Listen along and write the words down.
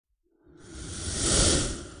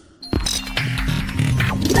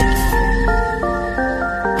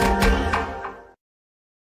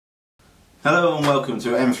Hello and welcome to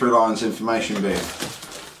M3 Lions Information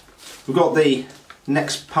Booth. We've got the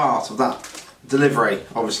next part of that delivery,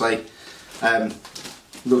 obviously.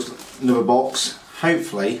 Looks like another box.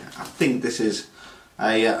 Hopefully, I think this is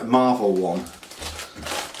a Marvel one.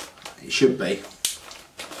 It should be.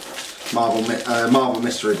 Marvel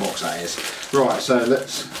mystery box, that is. Right, so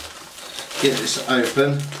let's get this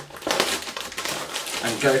open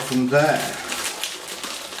and go from there.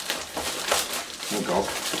 Oh god.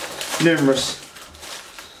 Numerous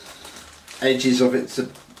edges of it to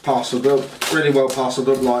parcelled up, really well parcelled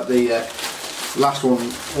up like the last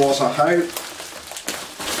one was, I hope.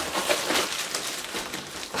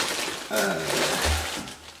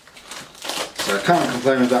 So I can't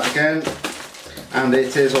complain with that again. And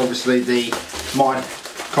it is obviously the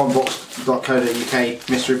mycomicbox.co.uk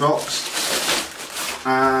mystery box,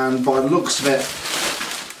 and by the looks of it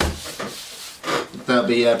they'll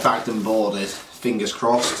be bagged and boarded, fingers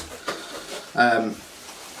crossed.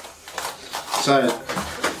 So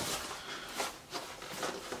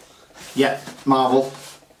yeah, Marvel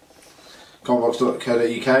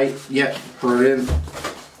comicbox.co.uk, yeah, brilliant.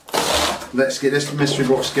 Let's get this mystery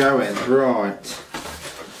box going. Right,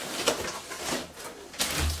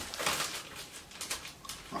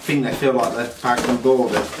 I think they feel like they're bagged and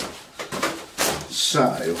boarded.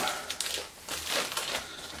 So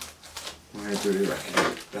where do we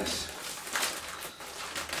reckon this?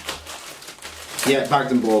 Yeah,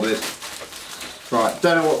 bagged and boarded. Right,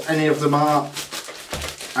 don't know what any of them are,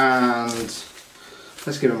 and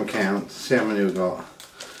let's give them a count, see how many we've got.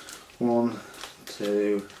 1,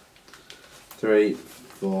 2, 3,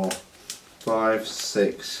 4, 5,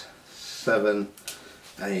 6, 7,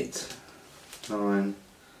 8, 9,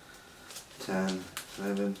 10,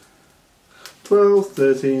 11, 12,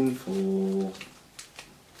 13,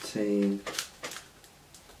 14,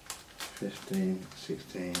 15,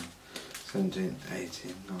 16, 17,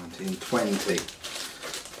 18, 19, 20.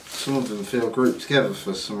 Some of them feel grouped together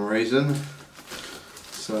for some reason.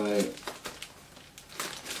 So,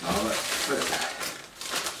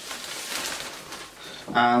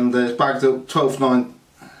 and there's bagged up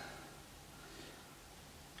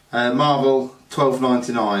Marvel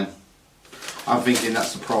 $12.99. I'm thinking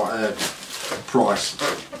that's the price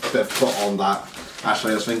they've put on that.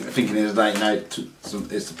 Actually, I was thinking it was $8. No,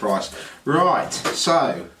 it's the price. Right,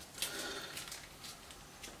 so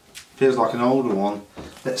feels like an older one.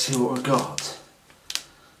 Let's see what we've got.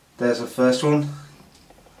 There's the first one.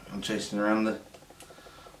 I'm chasing around the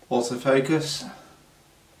autofocus.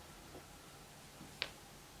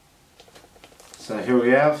 So here we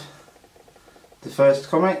have the first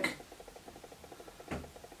comic. I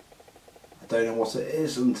don't know what it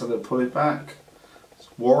is until I pull it back. It's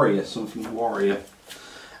Warrior, something Warrior.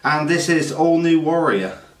 And this is All New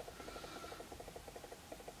Warrior.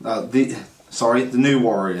 The New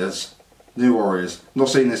Warriors. New Warriors. Not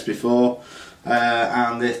seen this before.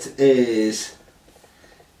 And it is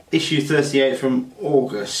issue 38 from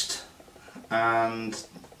August. And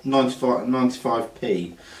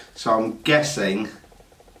 95p. So I'm guessing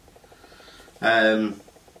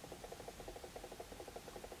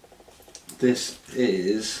this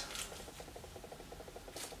is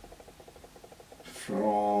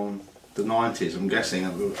from the 90s, I'm guessing,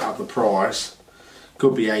 at the price.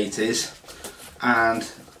 Could be 80s. And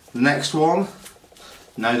the next one,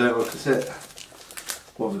 no, don't look at it.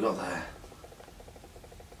 What have we got there?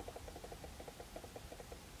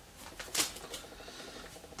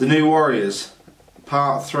 The New Warriors,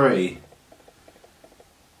 Part 3,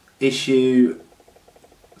 issue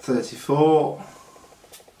 34,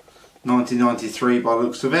 1993 by the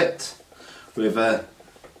looks of it, with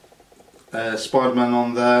Spider-Man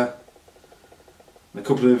on there, a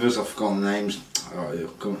couple of others, I've forgotten the names.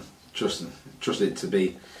 Trust it to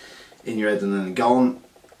be in your head and then gone.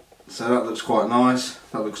 So that looks quite nice.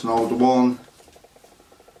 That looks an older one.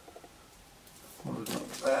 What have we got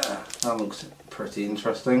there? That looks pretty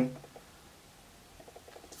interesting.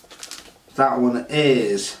 That one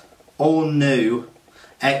is All New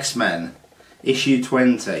X-Men, issue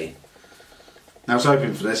 20. Now I was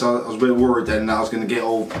hoping for this. I was a bit worried then that I was going to get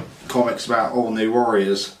all comics about All New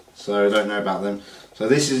Warriors, so I don't know about them. So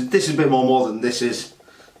this is a bit more modern. This is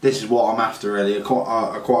what I'm after really. I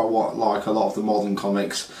quite like a lot of the modern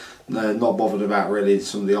comics. Not bothered about really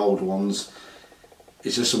some of the old ones.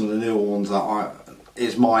 It's just some of the newer ones that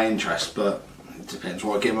is my interest, but it depends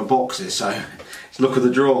what I get in my boxes. So it's look at the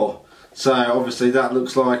drawer. So obviously that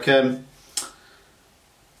looks like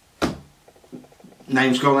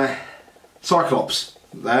name's gone there, Cyclops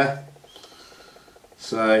there.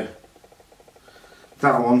 So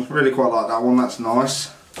that one, really quite like that one. That's nice.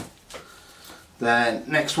 Then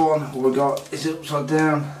next one, what we got is upside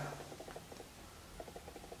down.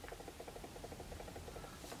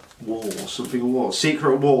 Wars, something Wars,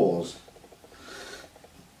 Secret Wars.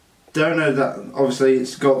 Don't know that. Obviously,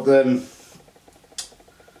 it's got them.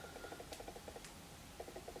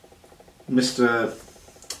 Mr.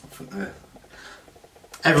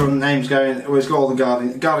 Everyone's name's going. Well, it's got all the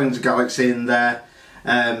Guardians of the Galaxy in there.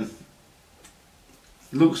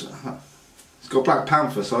 Looks. It's got Black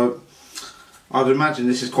Panther, so I'd imagine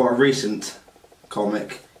this is quite a recent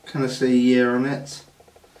comic. Can I see a year on it?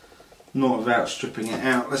 Not without stripping it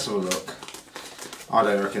out. Let's have a look. I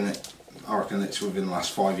don't reckon it. I reckon it's within the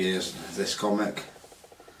last 5 years. This comic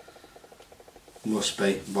must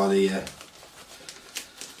be by the.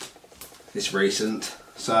 It's recent.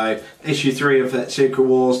 So issue 3 of Secret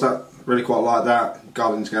Wars. That really quite like that.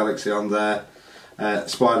 Guardians of the Galaxy on there.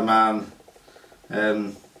 Spider-Man.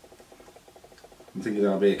 I'm thinking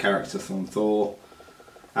that'll be a character from Thor,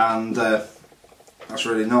 and that's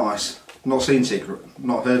really nice. Not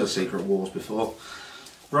heard of Secret Wars before.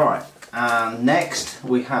 Right, and next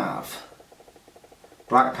we have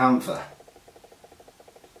Black Panther.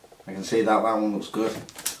 I can see that one looks good,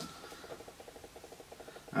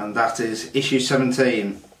 and that is issue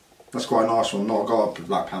 17. That's quite a nice one. Not got a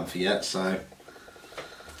Black Panther yet, so.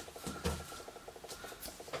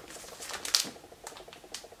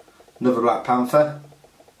 Another Black Panther,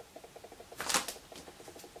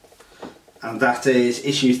 and that is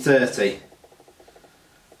issue 30.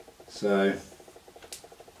 So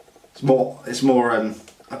it's more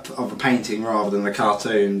of a painting rather than a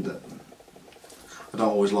cartoon. I don't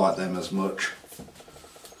always like them as much.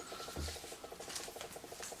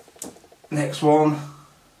 Next one,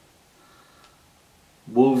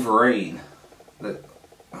 Wolverine.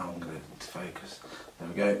 I'm going to focus. There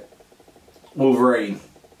we go. Wolverine.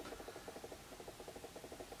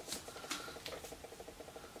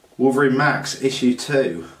 Wolverine Max issue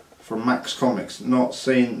 2 from Max Comics. Not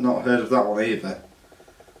heard of that one either.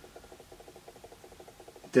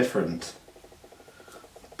 Different,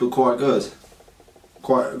 but quite good.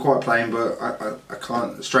 Quite plain, but I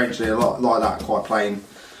can't. Strangely, a lot like that. Quite plain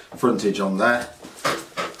frontage on there.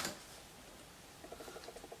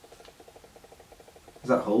 Is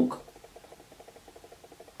that Hulk?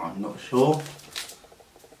 I'm not sure.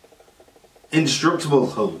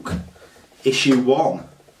 Indestructible Hulk issue 1.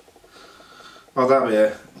 Oh, that'd be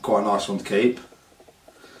quite a nice one to keep.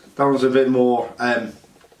 That one's a bit more. That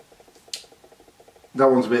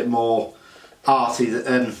one's a bit more arty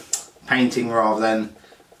and painting rather than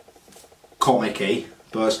comic-y.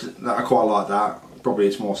 But I quite like that. Probably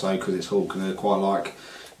it's more so because it's Hulk, and I quite like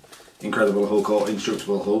Incredible Hulk or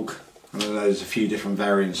Indestructible Hulk. And then there's a few different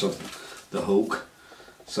variants of the Hulk.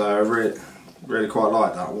 So I really quite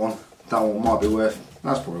like that one. That one might be worth.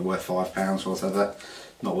 That's probably worth £5 or whatever.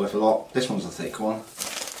 Not worth a lot. This one's a thick one.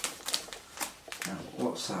 Now,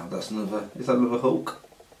 what's that? That's another. Is that another Hulk?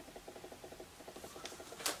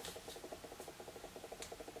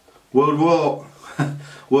 World War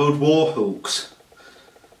Hulks.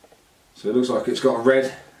 So it looks like it's got a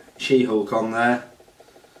red She-Hulk on there,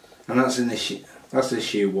 and that's in issue. That's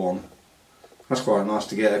issue 1. That's quite nice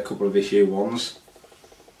to get a couple of issue 1s.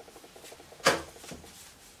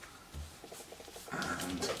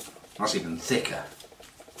 And that's even thicker.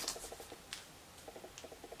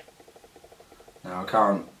 Now I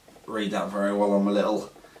can't read that very well on my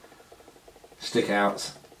little stick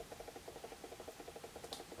out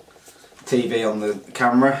TV on the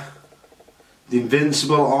camera. The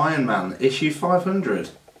Invincible Iron Man, issue 500.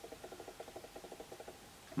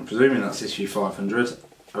 I'm presuming that's issue 500.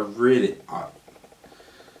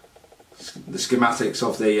 The schematics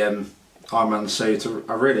of the Iron Man suit,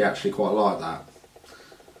 I really actually quite like that.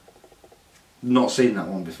 Not seen that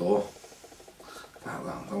one before. That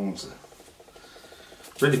one's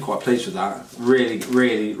really quite pleased with that.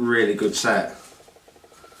 Really good set.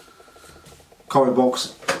 Comic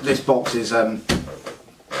box. This box is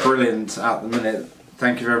brilliant at the minute.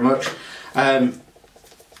 Thank you very much. I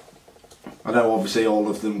know obviously all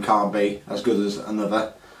of them can't be as good as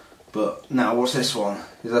another, but now what's this one?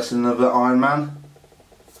 Is this another Iron Man?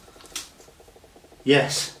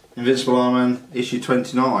 Yes, Invincible Iron Man issue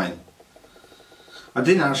 29. I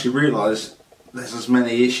didn't actually realise there's as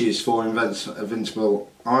many issues for Invincible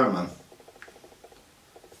Iron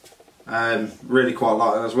Man. Really quite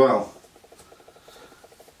like it as well.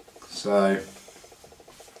 So,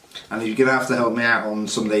 and you're gonna have to help me out on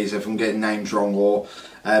some of these if I'm getting names wrong, or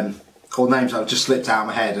names that have just slipped out of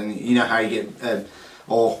my head. And you know how you get,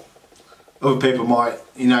 or other people might,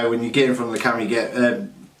 you know, when you get in front of the camera, you get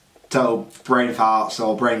total brain farts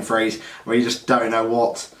or brain freeze, where you just don't know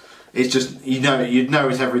what it's just, you know, you'd know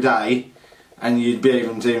it every day, and you'd be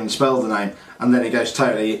able to even spell the name, and then it goes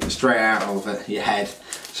totally straight out of your head.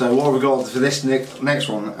 So what have we got for this next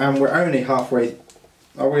one? And we're only halfway.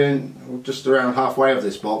 We're just around halfway of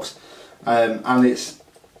this box, and it's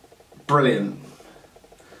brilliant,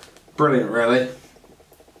 brilliant, really.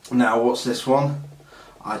 Now, what's this one?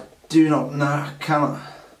 I do not know. I cannot.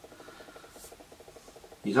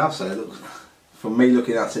 You'd have to say, look, from me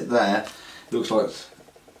looking at it there, it looks like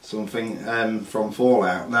something from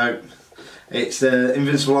Fallout. No, it's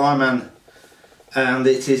Invincible Iron Man, and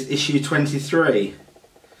it is issue 23.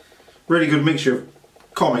 Really good mixture of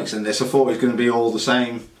comics in this. I thought it was going to be all the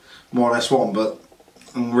same, more or less one, but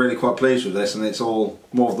I'm really quite pleased with this, and it's all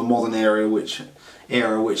more of the modern era which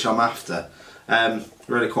I'm after.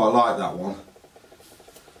 Really quite like that one.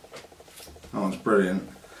 That one's brilliant.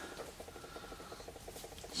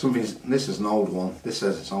 This is an old one. This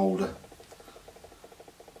says it's older.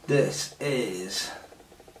 This is.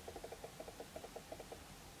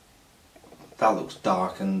 That looks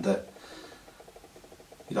dark, and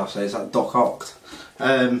you'd have to say, is that Doc Ock?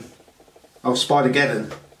 Oh,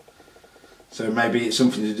 Spider-Geddon. So maybe it's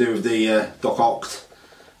something to do with the Doc Ock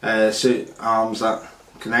suit arms that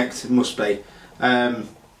connect. It must be. And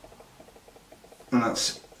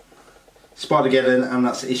that's Spider-Geddon, and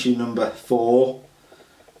that's issue number 4.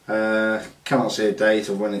 Cannot see a date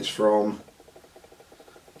of when it's from,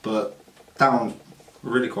 but that one, I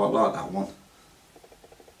really quite like that one.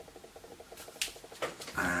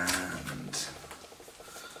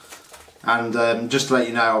 And just to let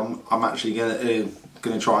you know, I'm actually going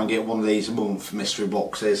to try and get one of these a month mystery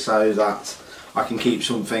boxes so that I can keep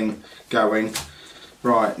something going.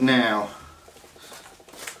 Right, now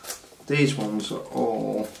these ones are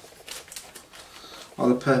all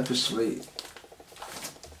either purposely.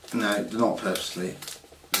 No, they're not purposely.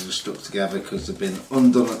 They're just stuck together because they've been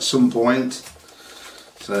undone at some point.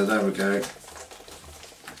 So there we go.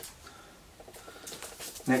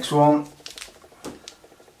 Next one.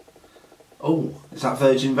 Oh, is that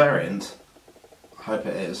Virgin variant? I hope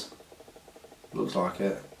it is. Looks like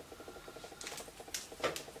it.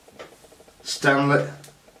 Stanley.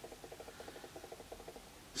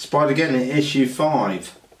 Spider-Geddon issue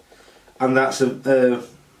 5. And that's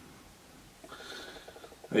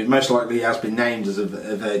it most likely has been named as a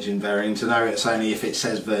Virgin variant. I know it's only if it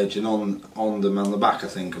says Virgin on them on the back, I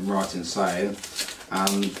think I'm right in saying.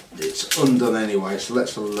 And it's undone anyway, so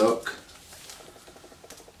let's have a look.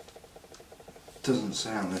 Doesn't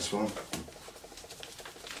say on this one.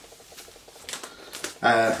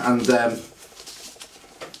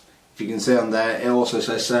 If you can see on there, it also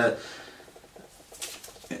says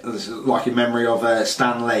like in memory of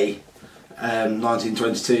Stan Lee,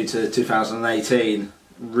 1922 to 2018.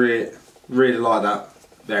 Really like that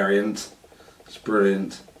variant. It's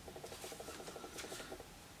brilliant.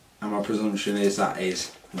 And my presumption is that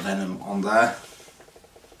is Venom on there.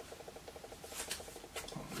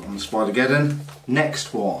 From Spider-Geddon.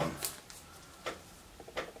 Next one.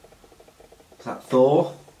 Is that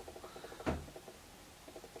Thor?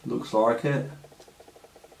 Looks like it.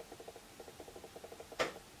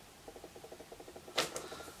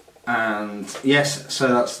 And yes, so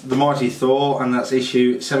that's The Mighty Thor, and that's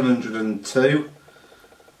issue 702.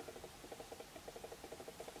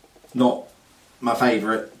 Not my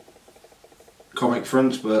favourite comic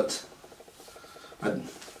front, but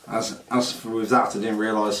as with that, I didn't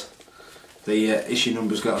realise the issue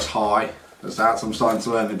numbers got as high as that. So I'm starting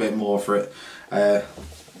to learn a bit more for it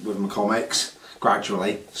with my comics,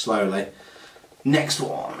 gradually, slowly. Next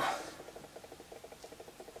one.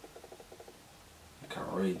 I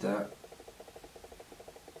can't read that.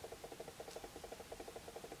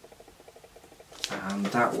 And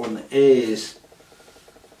that one is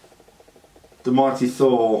The Mighty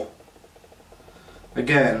Thor.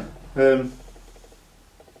 Again,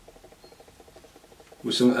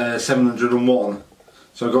 with some 701.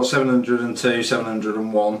 So I've got 702,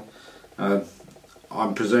 701.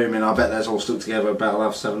 I'm presuming, I bet those all stuck together, I bet I'll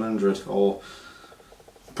have 700, or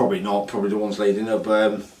probably not, probably the ones leading up.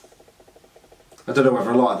 I don't know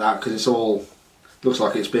whether I like that, because it's all, looks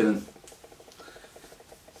like it's been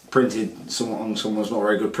printed on someone's not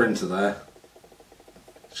very good printer there.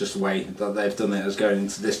 It's just the way that they've done it as going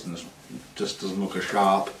into distance, just doesn't look as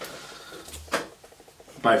sharp.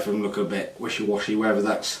 Both of them look a bit wishy-washy, whether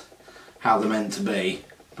that's how they're meant to be,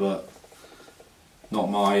 but not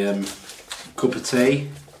my cup of tea.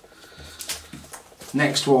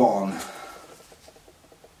 Next one.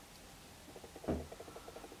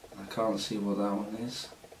 I can't see what that one is.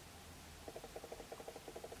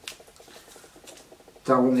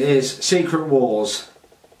 That one is Secret Wars.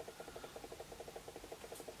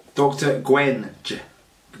 Dr. Gwen.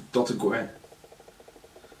 Dr. Gwen.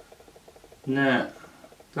 Now,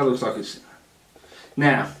 that looks like it's...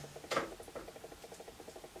 Now,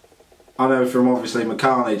 I know from obviously my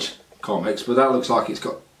Carnage comics, but that looks like it's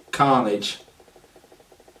got Carnage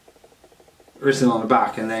written on the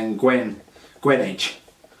back and then Gwenage.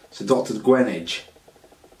 So Dr. Gwenage.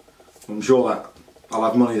 I'm sure that I'll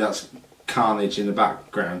have money that's Carnage in the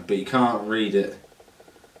background, but you can't read it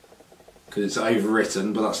because it's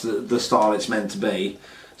overwritten, but that's the style it's meant to be.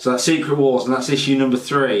 So that's Secret Wars, and that's issue number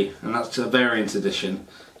 3, and that's a variant edition.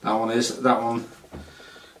 That one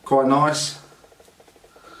quite nice.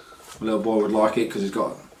 My little boy would like it because it's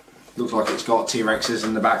got, looks like it's got T-Rexes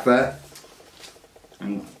in the back there.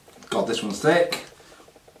 And God, this one's thick.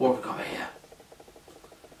 What have we got here?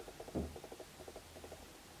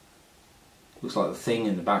 Looks like the Thing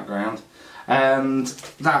in the background. And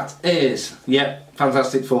that is, yep,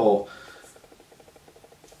 Fantastic Four.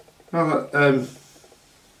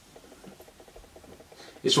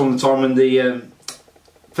 It's from the time when the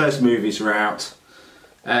first movies were out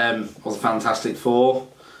of the Fantastic Four.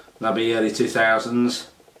 That'd be early 2000s,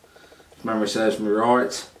 if memory serves me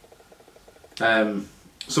right.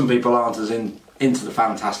 Some people aren't as into the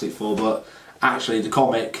Fantastic Four, but actually the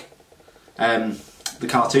comic, the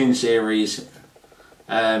cartoon series,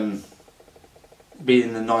 being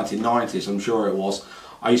in the 1990s, I'm sure it was,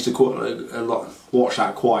 I used to watch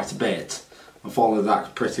that quite a bit and follow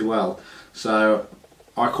that pretty well. So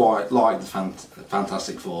I quite like the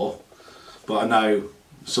Fantastic Four, but I know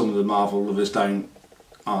some of the Marvel lovers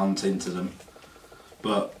aren't into them,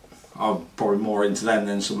 but I'm probably more into them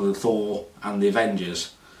than some of the Thor and the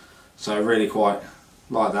Avengers. So I really quite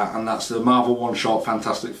like that, and that's the Marvel one-shot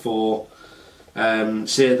Fantastic Four.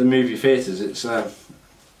 See it at the movie theatres. It's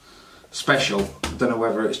special. I don't know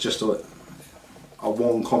whether it's just a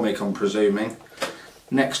one comic, I'm presuming.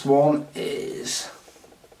 Next one is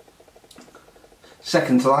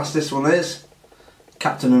second to last. This one is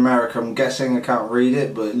Captain America. I'm guessing, I can't read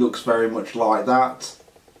it, but it looks very much like that.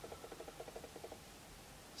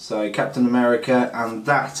 So Captain America, and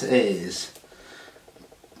that is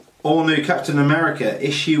all new Captain America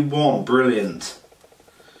issue 1. Brilliant.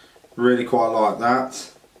 Really quite like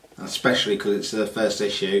that, especially because it's the first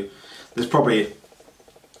issue. There's probably,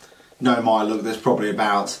 no my look, there's probably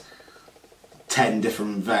about 10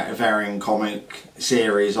 different varying comic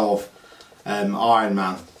series of Iron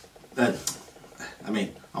Man.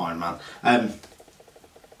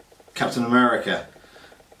 Captain America.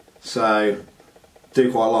 So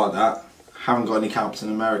do quite like that. Haven't got any Captain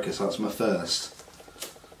America, so that's my first.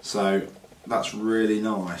 So that's really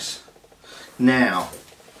nice. Now,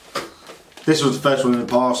 this was the first one in the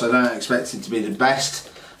past, so I don't expect it to be the best,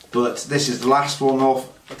 but this is the last one of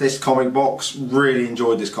this comic box. Really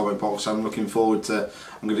enjoyed this comic box. I'm looking forward to,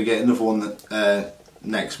 I'm going to get another one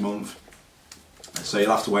next month, so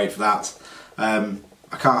you'll have to wait for that. I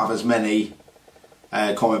can't have as many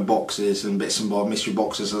comic boxes and bits and bobs, mystery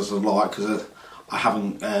boxes as I'd like, because I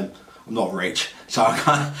haven't, I'm not rich, so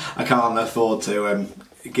I can't afford to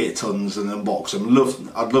get tons and unbox them.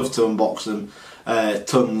 I'd love to unbox them,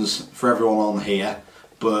 tons for everyone on here,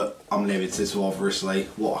 but I'm limited to obviously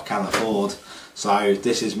what I can afford. So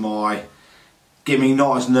this is my, get me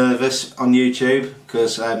not as nervous on YouTube,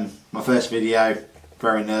 because my first video,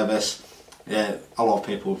 very nervous. Yeah, a lot of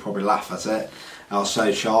people would probably laugh at it. I was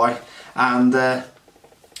so shy, and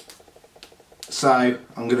so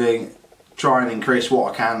I'm going to try and increase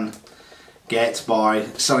what I can get by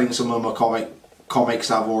selling some of my comics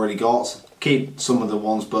that I've already got. Keep some of the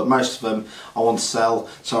ones, but most of them I want to sell,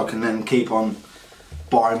 so I can then keep on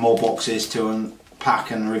buying more boxes to unpack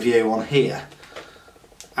and review on here.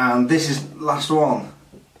 And this is the last one.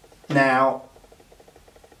 Now,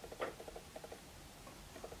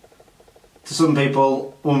 to some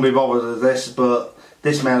people wouldn't be bothered with this, but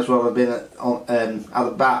this may as well have been at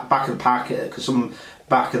the back of the pack, because some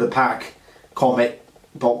back of the pack comic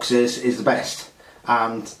boxes is the best.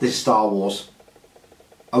 And this is Star Wars.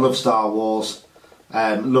 I love Star Wars.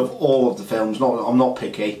 Love all of the films. I'm not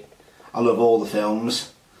picky. I love all the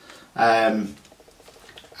films. And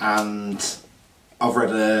I've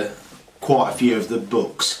read quite a few of the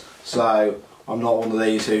books. So I'm not one of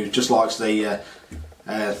these who just likes the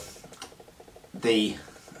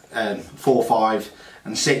 4, 5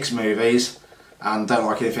 and 6 movies and don't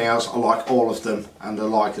like anything else. I like all of them, and I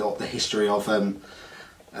like the history of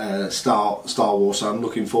Star Wars, so I'm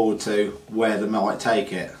looking forward to where they might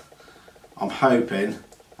take it. I'm hoping,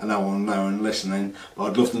 I know no one listening, but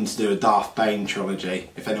I'd love them to do a Darth Bane trilogy.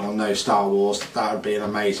 If anyone knows Star Wars, that would be an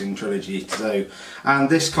amazing trilogy to do. And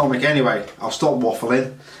this comic, anyway, I'll stop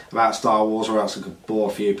waffling about Star Wars or else I could bore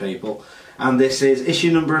a few people. And this is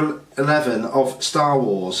issue number 11 of Star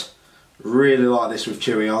Wars. Really like this with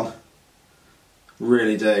Chewie on.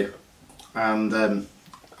 Really do. And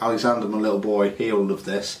Alexander, my little boy, he'll love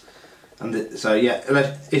this. And so yeah,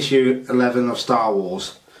 issue 11 of Star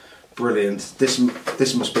Wars. Brilliant. This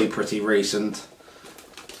must be pretty recent.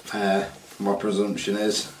 My presumption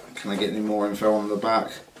is. Can I get any more info on the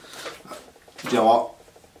back? Do you know what?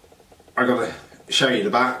 I gotta show you the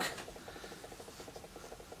back.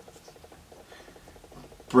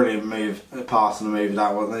 Brilliant move, part of the movie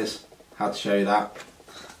that one is. Had to show you that.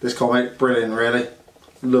 This comic, brilliant really.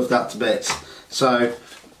 Love that to bits. So,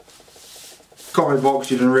 comic box,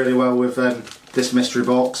 you've done really well with this mystery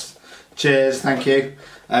box. Cheers, thank you.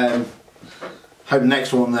 Hope the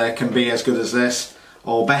next one there can be as good as this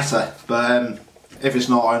or better, but if it's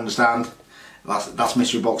not, I understand. That's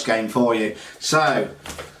mystery box game for you. So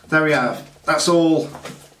there we have. That's all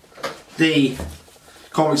the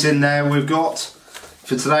comics in there we've got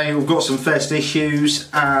for today. We've got some first issues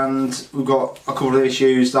and we've got a couple of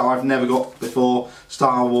issues that I've never got before.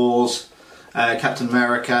 Star Wars, Captain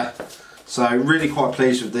America. So really quite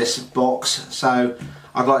pleased with this box. So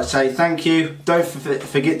I'd like to say thank you. Don't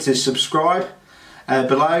forget to subscribe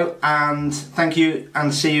below, and thank you,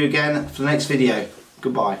 and see you again for the next video.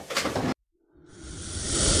 Goodbye.